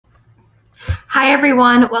Hi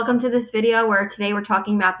everyone, welcome to this video where today we're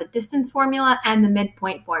talking about the distance formula and the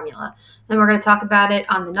midpoint formula. And we're going to talk about it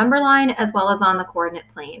on the number line as well as on the coordinate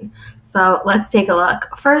plane. So let's take a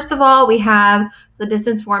look. First of all, we have the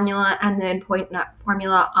distance formula and the midpoint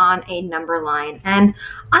formula on a number line. And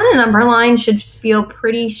on a number line should feel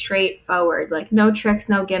pretty straightforward, like no tricks,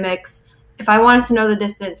 no gimmicks. If I wanted to know the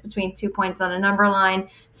distance between 2 points on a number line,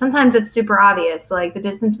 sometimes it's super obvious, like the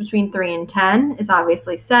distance between 3 and 10 is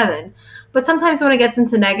obviously 7. But sometimes when it gets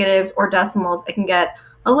into negatives or decimals, it can get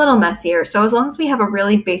a little messier. So as long as we have a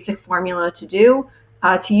really basic formula to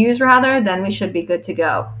use, then we should be good to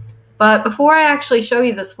go. But before I actually show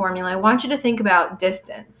you this formula, I want you to think about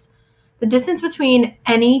distance. The distance between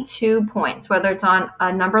any 2 points, whether it's on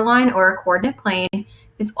a number line or a coordinate plane,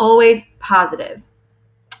 is always positive.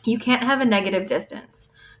 You can't have a negative distance.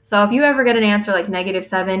 So if you ever get an answer like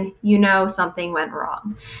 -7, you know something went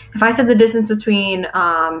wrong. If I said the distance between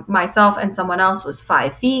myself and someone else was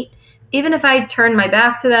 5 feet, even if I turn my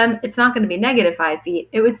back to them, it's not going to be -5 feet.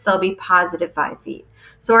 It would still be +5 feet.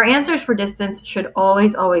 So our answers for distance should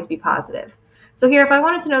always be positive. So here, if I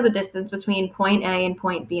wanted to know the distance between point A and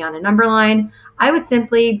point B on a number line, I would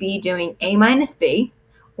simply be doing A minus B,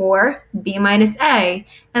 or B minus A,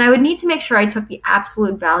 and I would need to make sure I took the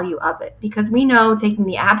absolute value of it, because we know taking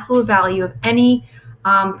the absolute value of any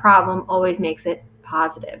problem always makes it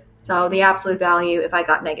positive. So the absolute value, if I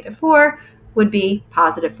got -4, would be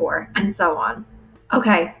 +4, and so on.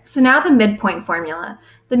 Okay, so now the midpoint formula.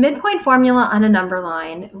 The midpoint formula on a number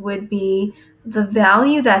line would be the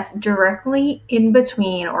value that's directly in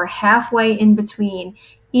between or halfway in between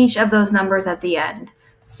each of those numbers at the end.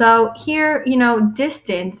 So here,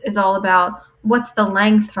 distance is all about what's the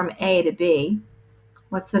length from A to B,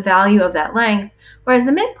 what's the value of that length, whereas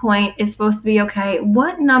the midpoint is supposed to be, okay,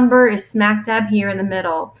 what number is smack dab here in the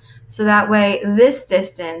middle, so that way this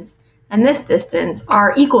distance and this distance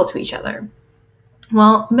are equal to each other.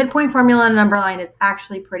 Well, midpoint formula on a number line is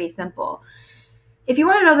actually pretty simple. If you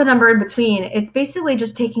want to know the number in between, it's basically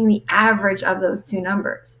just taking the average of those two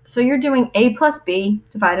numbers. So you're doing A plus B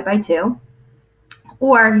divided by 2.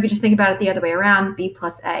 Or you could just think about it the other way around, B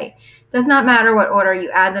plus A. Does not matter what order you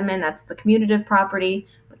add them in, that's the commutative property,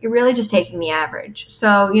 but you're really just taking the average.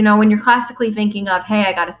 So, when you're classically thinking of, hey,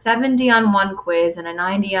 I got a 70 on one quiz and a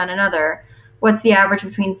 90 on another, what's the average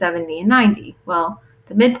between 70 and 90? Well,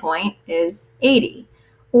 the midpoint is 80.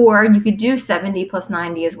 Or you could do 70 plus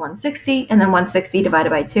 90 is 160, and then 160 divided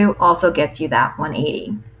by 2 also gets you that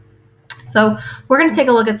 180. So we're going to take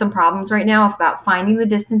a look at some problems right now about finding the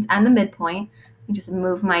distance and the midpoint. Just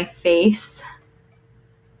move my face.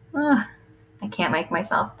 I can't make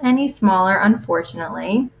myself any smaller,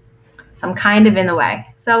 unfortunately. So I'm kind of in the way.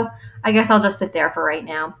 So I guess I'll just sit there for right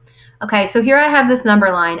now. Okay, so here I have this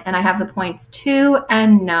number line, and I have the points 2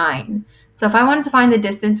 and 9. So if I wanted to find the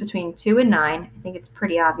distance between 2 and 9, I think it's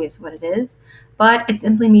pretty obvious what it is. But it's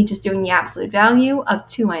simply me just doing the absolute value of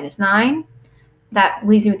 2 minus 9. That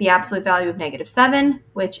leaves me with the absolute value of -7,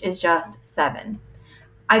 which is just 7.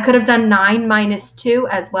 I could have done 9 minus 2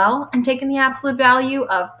 as well and taken the absolute value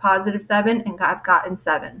of +7 and I've gotten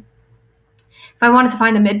 7. If I wanted to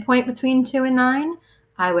find the midpoint between 2 and 9,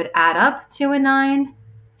 I would add up 2 and 9,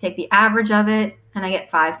 take the average of it, and I get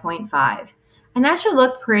 5.5. And that should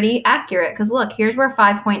look pretty accurate because look, here's where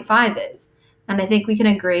 5.5 is. And I think we can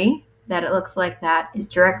agree that it looks like that is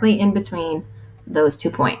directly in between those 2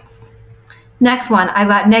 points. Next one, I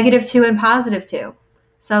got -2 and +2.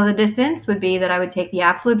 So the distance would be that I would take the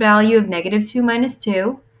absolute value of -2 minus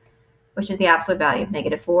 2, which is the absolute value of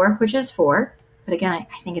 -4, which is 4. But again,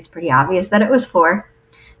 I think it's pretty obvious that it was 4.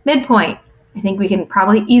 Midpoint. I think we can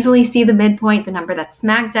probably easily see the midpoint, the number that's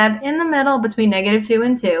smack dab in the middle between -2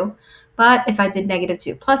 and 2. But if I did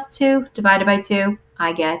 -2 plus 2 divided by 2,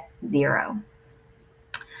 I get 0.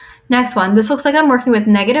 Next one. This looks like I'm working with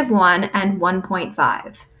 -1 and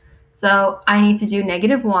 1.5. So I need to do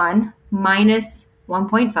 -1 minus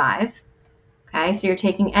 1.5. Okay, so you're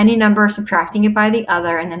taking any number, subtracting it by the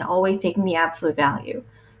other, and then always taking the absolute value.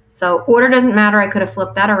 So order doesn't matter. I could have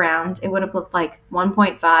flipped that around. It would have looked like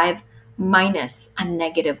 1.5 minus a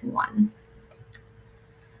 -1.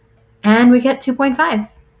 And we get 2.5.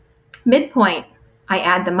 Midpoint, I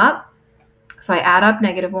add them up. So I add up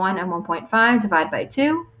 -1 and 1.5 divided by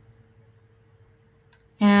 2.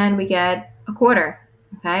 And we get a quarter,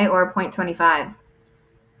 okay, or 0.25.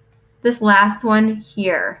 This last one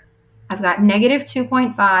here, I've got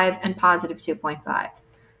 -2.5 and +2.5.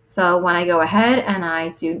 So when I go ahead and I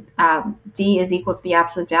do D is equal to the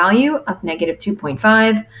absolute value of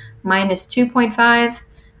 -2.5 minus 2.5,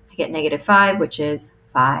 I get -5, which is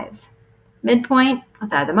 5. Midpoint,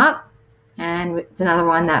 let's add them up, and it's another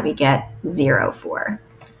one that we get 0 for.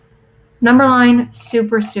 Number line,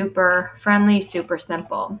 super, super friendly, super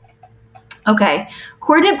simple. Okay,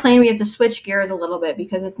 coordinate plane, we have to switch gears a little bit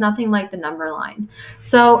because it's nothing like the number line.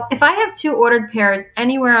 So if I have two ordered pairs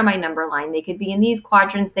anywhere on my number line, they could be in these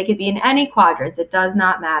quadrants, they could be in any quadrants, it does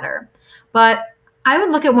not matter. But I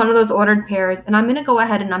would look at one of those ordered pairs, and I'm going to go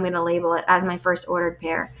ahead and I'm going to label it as my first ordered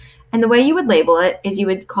pair. And the way you would label it is you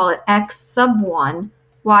would call it x sub 1,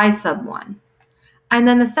 y sub 1. And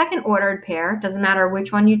then the second ordered pair, doesn't matter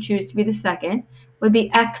which one you choose to be the second, would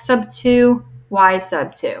be x sub 2, y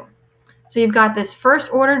sub 2. So you've got this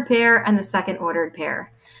first ordered pair and the second ordered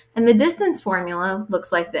pair. And the distance formula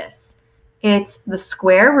looks like this. It's the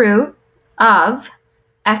square root of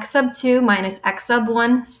x sub 2 minus x sub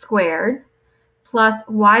 1 squared plus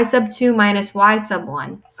y sub 2 minus y sub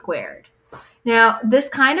 1 squared. Now, this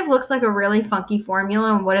kind of looks like a really funky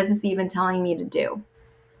formula, and what is this even telling me to do?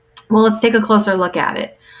 Well, let's take a closer look at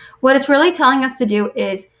it. What it's really telling us to do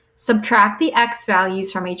is subtract the x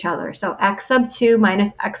values from each other. So x sub 2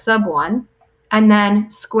 minus x sub 1, and then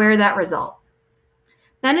square that result.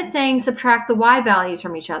 Then it's saying subtract the y values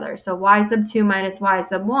from each other. So y sub 2 minus y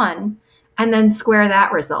sub 1, and then square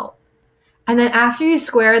that result. And then after you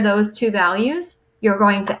square those two values, you're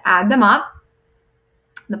going to add them up,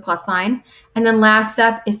 the plus sign, and then last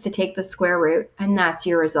step is to take the square root, and that's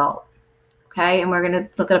your result. Okay, and we're going to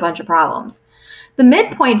look at a bunch of problems. The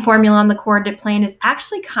midpoint formula on the coordinate plane is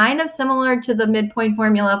actually kind of similar to the midpoint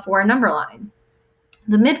formula for a number line.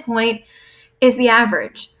 The midpoint is the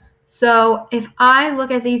average. So if I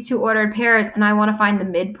look at these two ordered pairs and I want to find the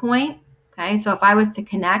midpoint, okay, so if I was to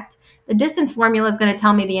connect, the distance formula is going to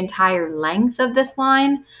tell me the entire length of this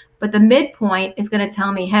line, but the midpoint is going to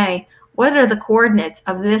tell me, hey, what are the coordinates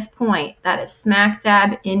of this point that is smack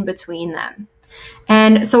dab in between them?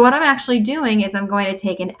 And so what I'm actually doing is I'm going to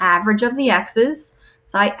take an average of the x's.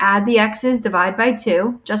 So I add the x's, divide by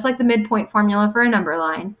 2, just like the midpoint formula for a number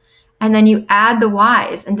line. And then you add the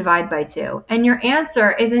y's and divide by 2. And your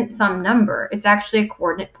answer isn't some number. It's actually a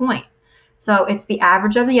coordinate point. So it's the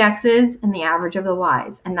average of the x's and the average of the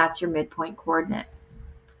y's. And that's your midpoint coordinate.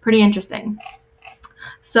 Pretty interesting.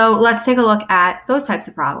 So let's take a look at those types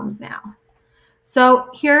of problems now. So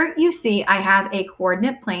here you see I have a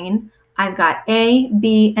coordinate plane. I've got A,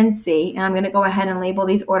 B, and C, and I'm going to go ahead and label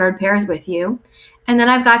these ordered pairs with you. And then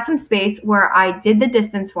I've got some space where I did the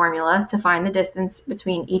distance formula to find the distance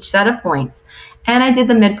between each set of points, and I did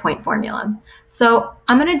the midpoint formula. So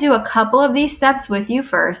I'm going to do a couple of these steps with you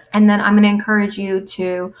first, and then I'm going to encourage you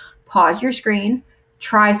to pause your screen,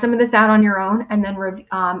 try some of this out on your own, and then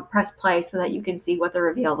press play so that you can see what the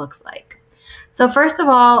reveal looks like. So first of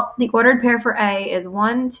all, the ordered pair for A is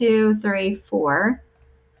 1, 2, 3, 4.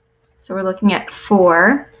 So we're looking at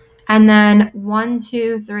 4, and then 1,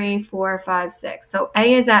 2, 3, 4, 5, 6. So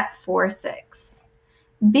A is at 4, 6.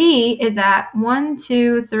 B is at 1,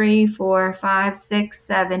 2, 3, 4, 5, 6,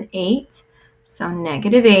 7, 8. So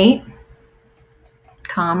negative 8,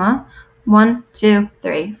 comma, 1, 2,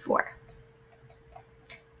 3, 4.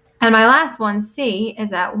 And my last one, C,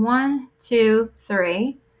 is at 1, 2,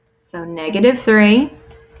 3. So negative 3.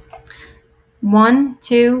 1,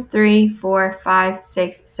 2, 3, 4, 5,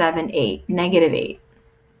 6, 7, 8, negative 8.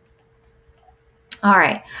 All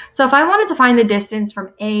right, so if I wanted to find the distance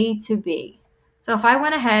from A to B, so if I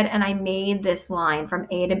went ahead and I made this line from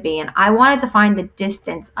A to B and I wanted to find the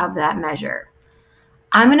distance of that measure,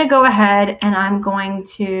 I'm going to go ahead and I'm going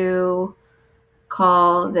to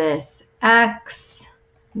call this X,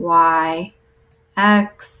 Y,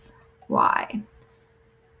 X, Y.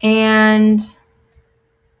 And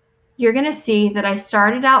you're going to see that I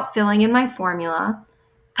started out filling in my formula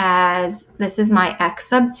as this is my x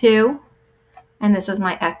sub 2 and this is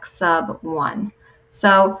my x sub 1.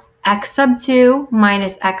 So x sub 2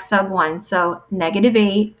 minus x sub 1, so negative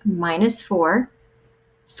 8 minus 4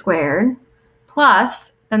 squared,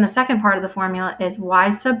 plus then the second part of the formula is y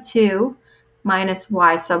sub 2 minus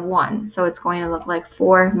y sub 1. So it's going to look like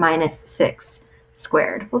 4 minus 6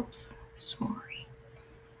 squared. Whoops, sorry.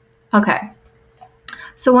 Okay.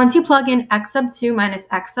 So once you plug in x sub 2 minus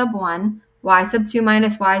x sub 1, y sub 2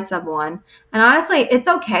 minus y sub 1, and honestly, it's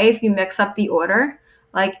okay if you mix up the order.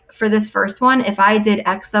 Like for this first one, if I did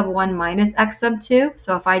x sub 1 minus x sub 2,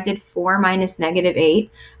 so if I did 4 minus negative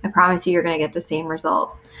 8, I promise you're going to get the same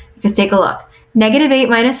result. Because take a look. Negative 8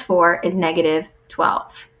 minus 4 is negative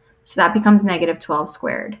 12. So that becomes negative 12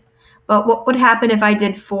 squared. But what would happen if I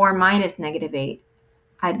did 4 minus negative 8?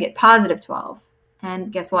 I'd get positive 12.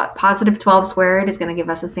 And guess what? Positive 12 squared is going to give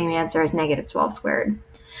us the same answer as negative 12 squared.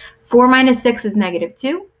 4 minus 6 is negative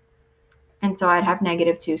 2. And so I'd have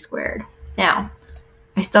negative 2 squared. Now,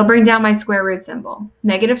 I still bring down my square root symbol.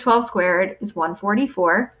 Negative 12 squared is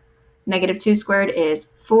 144. Negative 2 squared is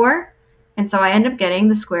 4. And so I end up getting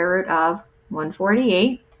the square root of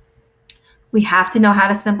 148. We have to know how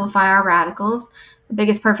to simplify our radicals. The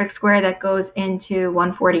biggest perfect square that goes into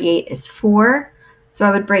 148 is 4. So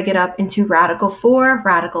I would break it up into radical 4,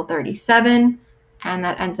 radical 37, and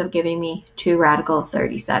that ends up giving me 2 radical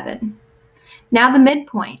 37. Now the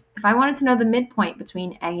midpoint. If I wanted to know the midpoint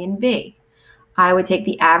between A and B, I would take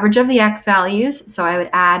the average of the x values. So I would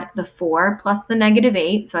add the 4 plus the negative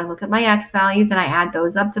 8. So I look at my x values and I add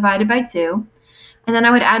those up divided by 2. And then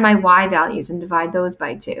I would add my y values and divide those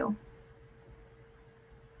by 2.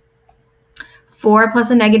 4 plus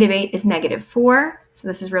a negative 8 is negative 4. So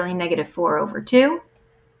this is really negative 4 over 2.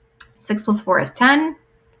 6 plus 4 is 10.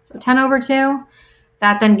 So 10 over 2.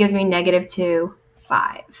 That then gives me negative 2,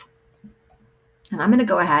 5. And I'm going to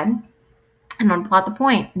go ahead and I'm going to plot the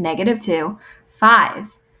point, negative 2, 5.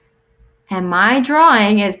 And my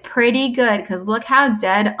drawing is pretty good because look how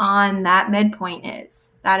dead on that midpoint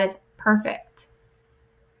is. That is perfect.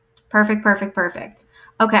 Perfect, perfect, perfect.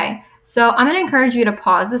 Okay, so I'm going to encourage you to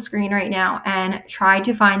pause the screen right now and try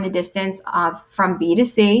to find the distance from B to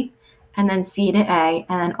C and then C to A,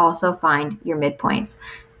 and then also find your midpoints.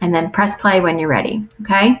 And then press play when you're ready,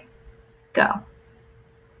 okay? Go.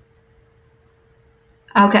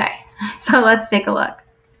 Okay, so let's take a look.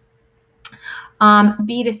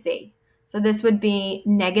 B to C. So this would be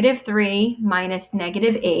negative 3 minus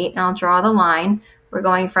negative 8, and I'll draw the line. We're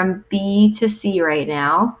going from B to C right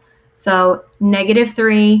now. So negative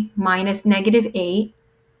 3 minus negative 8,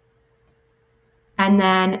 and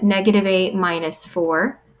then negative 8 minus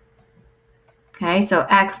 4. Okay, so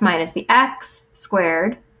x minus the x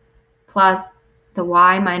squared plus the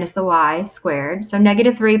y minus the y squared. So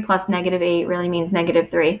negative 3 plus negative 8 really means negative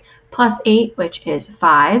 3 plus 8, which is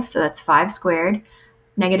 5. So that's 5 squared.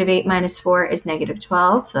 Negative 8 minus 4 is negative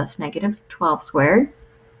 12. So that's negative 12 squared.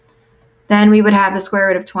 Then we would have the square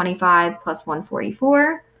root of 25 plus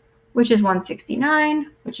 144, which is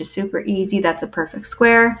 169, which is super easy. That's a perfect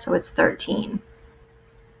square. So it's 13.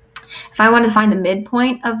 If I want to find the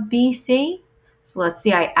midpoint of BC, so let's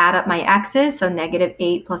see, I add up my x's, so negative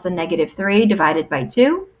 8 plus a negative 3 divided by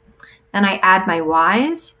 2. Then I add my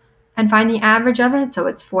y's and find the average of it, so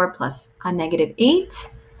it's 4 plus a negative 8.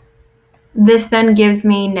 This then gives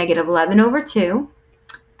me negative 11 over 2,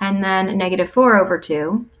 and then negative 4 over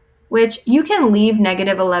 2, which you can leave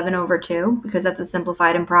negative 11 over 2 because that's a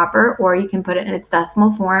simplified improper, or you can put it in its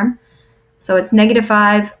decimal form. So it's negative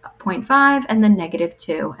 5.5 and then negative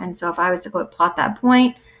 2. And so if I was to go plot that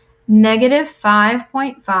point, negative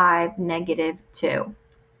 5.5, negative 2.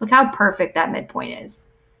 Look how perfect that midpoint is.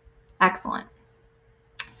 Excellent.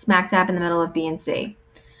 Smack dab in the middle of B and C.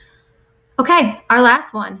 Okay, our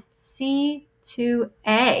last one, C to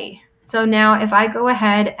A. So now if I go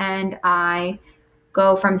ahead and I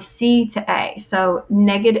go from C to A, so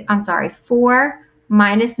 4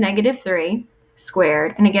 minus negative 3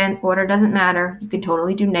 squared. And again, order doesn't matter. You can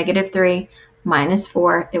totally do negative 3 minus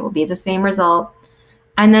 4. It will be the same result.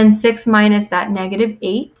 And then 6 minus that negative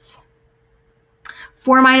 8.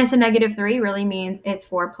 4 minus a negative 3 really means it's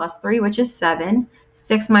 4 plus 3, which is 7.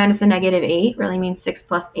 6 minus a negative 8 really means 6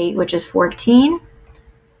 plus 8, which is 14.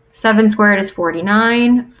 7 squared is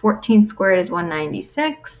 49. 14 squared is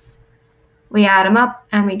 196. We add them up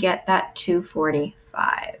and we get that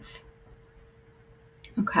 245.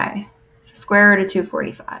 Okay, so square root of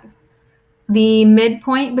 245. The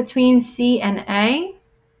midpoint between C and A.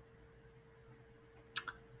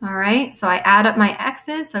 All right, so I add up my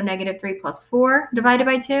x's, so negative 3 plus 4 divided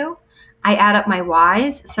by 2. I add up my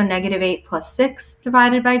y's, so negative 8 plus 6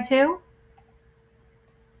 divided by 2.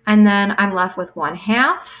 And then I'm left with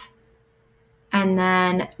 1/2. And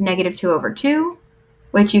then negative 2 over 2,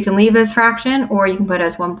 which you can leave as fraction, or you can put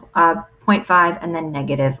as 0.5 and then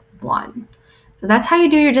negative 1. So that's how you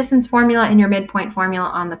do your distance formula and your midpoint formula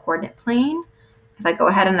on the coordinate plane. If I go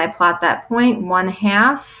ahead and I plot that point,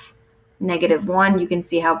 1/2, negative 1, you can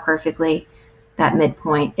see how perfectly that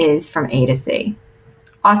midpoint is from A to C.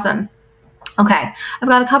 Awesome. Okay, I've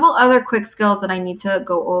got a couple other quick skills that I need to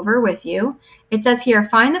go over with you. It says here,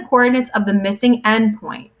 find the coordinates of the missing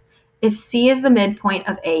endpoint if C is the midpoint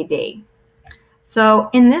of AB. So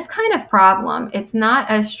in this kind of problem, it's not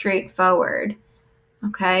as straightforward.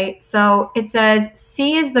 Okay, so it says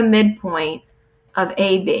C is the midpoint of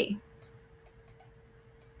AB.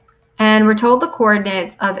 And we're told the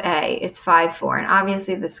coordinates of A, it's 5, 4. And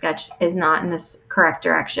obviously the sketch is not in this correct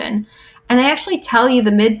direction. And they actually tell you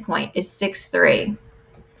the midpoint is 6, 3.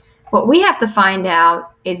 What we have to find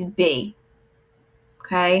out is B.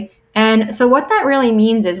 Okay, and so what that really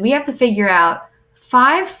means is we have to figure out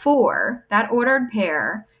 5, 4, that ordered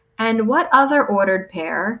pair, and what other ordered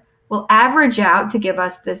pair will average out to give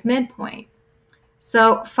us this midpoint?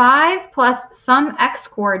 So 5 plus some x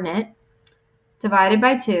coordinate divided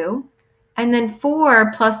by 2, and then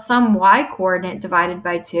 4 plus some y coordinate divided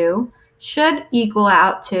by 2 should equal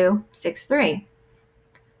out to 6, 3.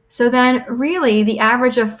 So then really the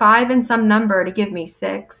average of 5 and some number to give me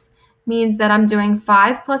 6 means that I'm doing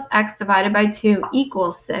 5 plus x divided by 2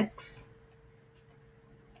 equals 6.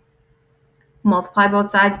 Multiply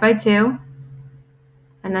both sides by 2,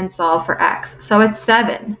 and then solve for x. So it's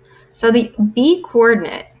 7. So the b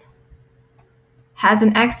coordinate has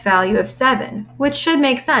an x value of 7, which should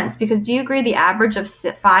make sense because do you agree the average of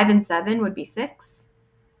 5 and 7 would be 6?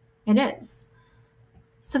 It is.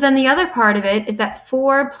 So then the other part of it is that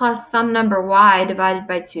 4 plus some number y divided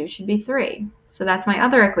by 2 should be 3. So that's my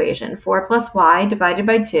other equation. 4 plus y divided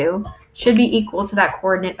by 2 should be equal to that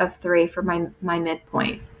coordinate of 3 for my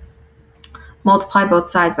midpoint. Multiply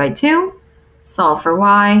both sides by 2, solve for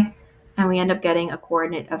y, and we end up getting a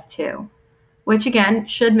coordinate of 2, which again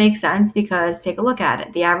should make sense because take a look at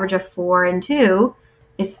it. The average of 4 and 2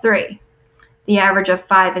 is 3. The average of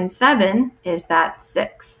 5 and 7 is that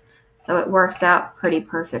 6. So it works out pretty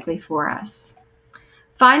perfectly for us.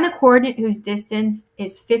 Find the coordinate whose distance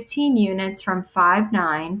is 15 units from 5,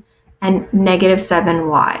 9 and negative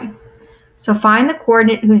 7y. So find the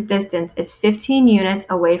coordinate whose distance is 15 units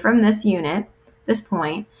away from this unit, this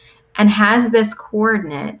point, and has this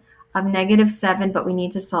coordinate of negative 7, but we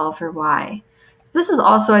need to solve for y. So this is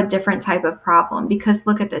also a different type of problem because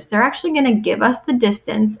look at this. They're actually going to give us the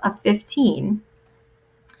distance of 15.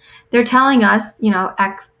 They're telling us,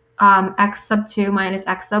 x sub 2 minus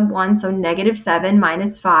x sub 1, so negative 7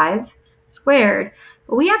 minus 5 squared.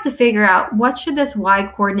 But we have to figure out what should this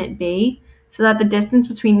y coordinate be so that the distance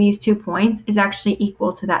between these 2 points is actually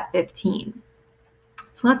equal to that 15.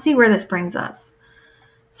 So let's see where this brings us.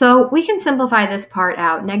 So we can simplify this part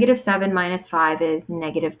out. Negative 7 minus 5 is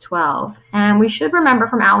negative 12. And we should remember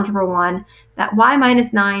from Algebra 1 that y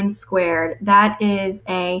minus 9 squared, that is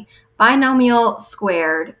a binomial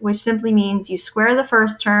squared, which simply means you square the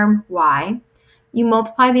first term, y, you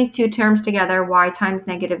multiply these two terms together, y times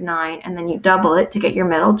negative 9, and then you double it to get your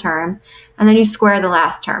middle term, and then you square the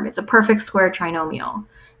last term. It's a perfect square trinomial.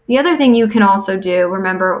 The other thing you can also do,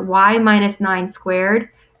 remember y minus 9 squared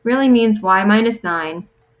really means y minus 9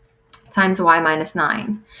 times y minus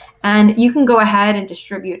 9. And you can go ahead and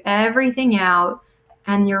distribute everything out,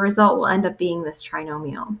 and your result will end up being this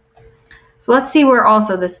trinomial. So let's see where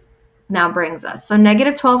also this now brings us. So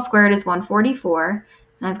negative 12 squared is 144,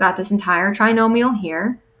 and I've got this entire trinomial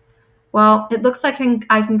here. Well, it looks like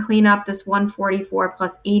I can clean up this 144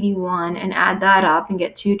 plus 81 and add that up and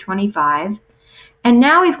get 225. And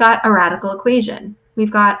now we've got a radical equation.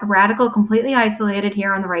 We've got a radical completely isolated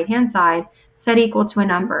here on the right-hand side, set equal to a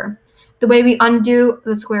number. The way we undo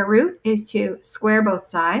the square root is to square both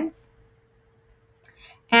sides.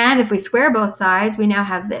 And if we square both sides, we now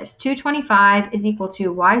have this. 225 is equal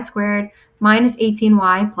to y squared minus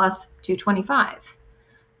 18y plus 225.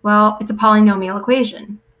 Well, it's a polynomial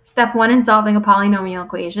equation. Step 1 in solving a polynomial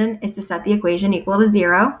equation is to set the equation equal to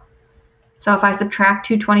 0. So if I subtract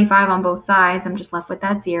 225 on both sides, I'm just left with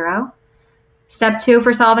that 0. Step 2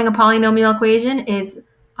 for solving a polynomial equation is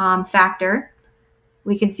factor.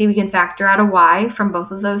 We can see we can factor out a y from both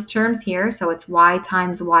of those terms here. So it's y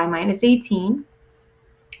times y minus 18.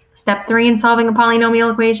 Step 3 in solving a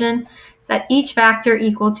polynomial equation, set each factor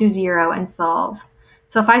equal to 0 and solve.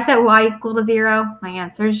 So if I set y equal to 0, my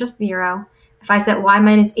answer is just 0. If I set y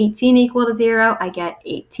minus 18 equal to 0, I get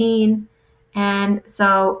 18. And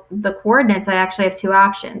so the coordinates, I actually have two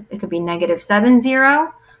options. It could be negative 7,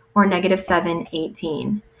 0 or negative 7,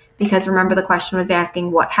 18. Because remember the question was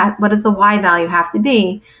asking what does the y value have to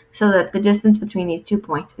be so that the distance between these 2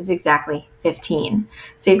 points is exactly 15.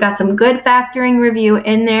 So you've got some good factoring review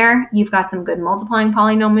in there. You've got some good multiplying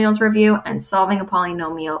polynomials review and solving a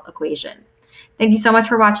polynomial equation. Thank you so much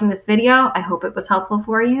for watching this video. I hope it was helpful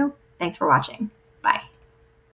for you. Thanks for watching.